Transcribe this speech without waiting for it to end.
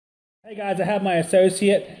Hey guys, I have my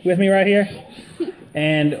associate with me right here,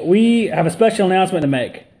 and we have a special announcement to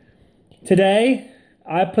make. Today,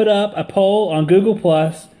 I put up a poll on Google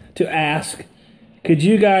Plus to ask, could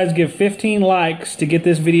you guys give 15 likes to get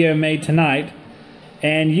this video made tonight?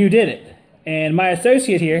 And you did it. And my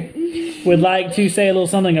associate here would like to say a little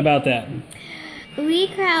something about that. Lee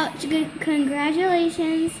Crouch,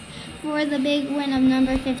 congratulations for the big win of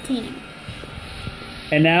number 15.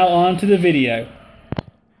 And now on to the video.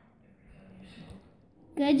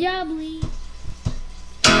 Good job, Lee.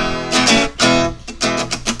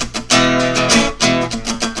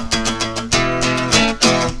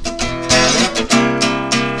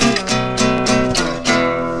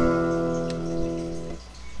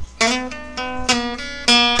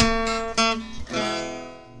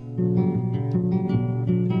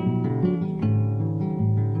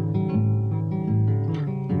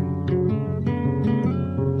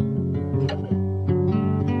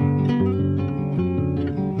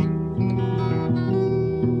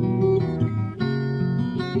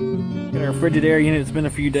 Our Frigidaire unit, it's been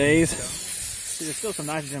a few days. See, there's still some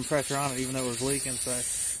nitrogen pressure on it even though it was leaking, so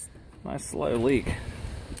nice slow leak.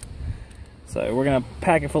 So we're gonna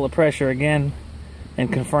pack it full of pressure again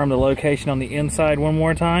and confirm the location on the inside one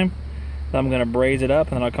more time. Then I'm gonna braze it up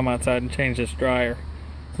and then I'll come outside and change this dryer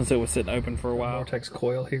since it was sitting open for a while. Vortex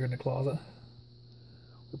coil here in the closet.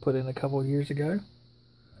 We put in a couple of years ago.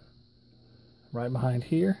 Right behind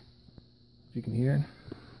here. If you can hear it.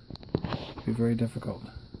 It'll be very difficult.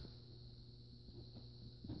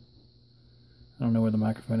 I don't know where the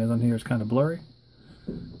microphone is on here. It's kind of blurry.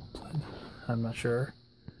 I'm not sure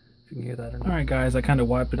if you can hear that or not. Alright guys, I kind of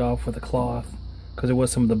wiped it off with a cloth because there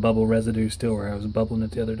was some of the bubble residue still where I was bubbling it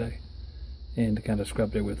the other day. And kind of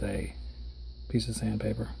scrubbed it with a piece of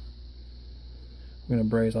sandpaper. I'm going to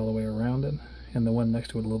braze all the way around it. And the one next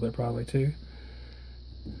to it a little bit probably too.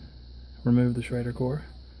 Remove the Schrader core.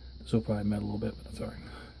 This will probably melt a little bit, but that's alright.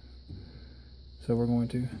 So we're going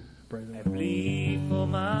to braze it. I bleed for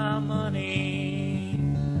my money,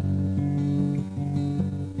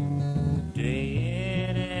 day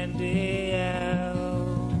in and day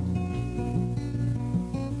out.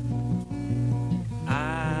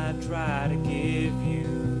 I try to give you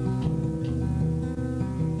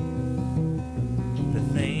the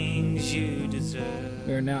things you deserve.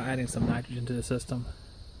 We are now adding some nitrogen to the system.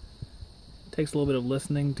 It takes a little bit of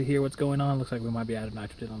listening to hear what's going on. Looks like we might be adding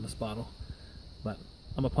nitrogen on this bottle. But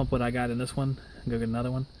I'm gonna pump what I got in this one and go get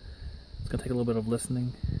another one. It's gonna take a little bit of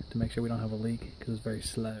listening to make sure we don't have a leak because it's very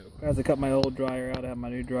slow. Guys, I cut my old dryer out. I have my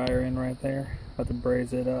new dryer in right there. About to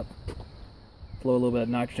braze it up. Flow a little bit of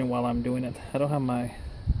nitrogen while I'm doing it. I don't have my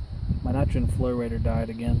nitrogen flow rater died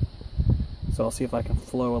again. So I'll see if I can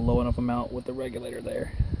flow a low enough amount with the regulator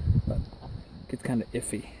there. But it gets kind of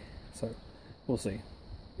iffy. So we'll see.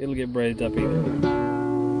 It'll get brazed up either.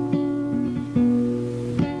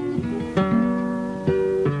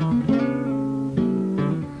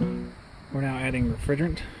 Adding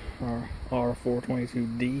refrigerant, our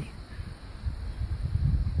R422d.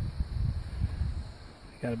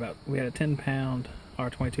 We had a 10-pound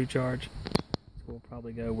R22 charge, so we'll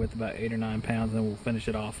probably go with about 8 or 9 pounds, and then we'll finish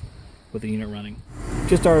it off with the unit running.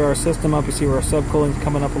 Just started our system up. You see where our subcooling's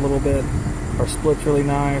coming up a little bit. Our split's really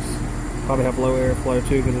nice. Probably have low airflow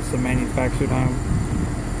too because it's a manufactured home.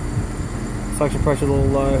 Suction pressure's a little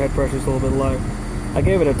low. Head pressure's a little bit low. I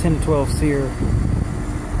gave it a 10 to 12 SEER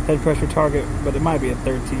head pressure target, but it might be a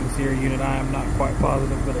 13 SEER unit. I am not quite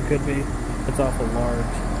positive, but it could be. It's awful large.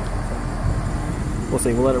 So we'll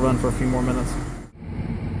see. We'll let it run for a few more minutes.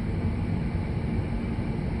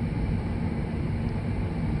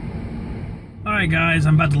 Alright guys,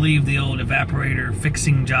 I'm about to leave the old evaporator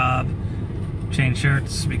fixing job. Change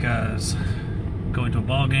shirts because I'm going to a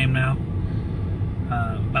ball game now.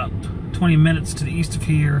 About 20 minutes to the east of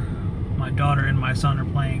here, my daughter and my son are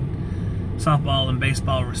playing softball and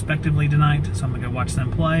baseball respectively tonight, so I'm gonna go watch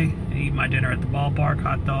them play and eat my dinner at the ballpark,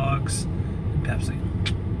 hot dogs and Pepsi.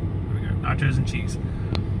 There we go, nachos and cheese.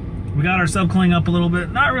 We got our subcooling up a little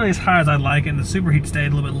bit, not really as high as I'd like it, and the superheat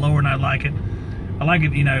stayed a little bit lower than I'd like it. I like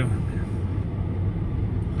it, you know,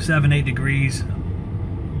 7-8 degrees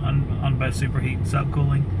on both superheat and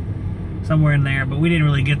subcooling, somewhere in there, but we didn't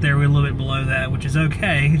really get there. We're a little bit below that, which is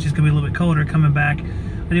okay. It's just gonna be a little bit colder coming back.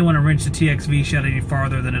 I didn't want to wrench the TXV shut any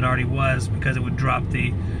farther than it already was because it would drop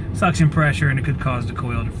the suction pressure and it could cause the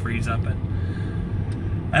coil to freeze up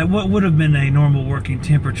at what would have been a normal working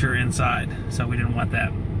temperature inside, so we didn't want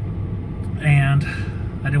that. And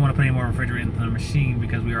I didn't want to put any more refrigerant into the machine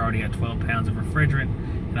because we already had 12 pounds of refrigerant,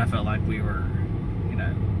 and I felt like we were, you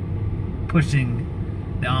know, pushing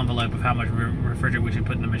the envelope of how much refrigerant we should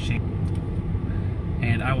put in the machine.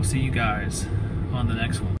 and I will see you guys on the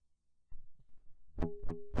next one.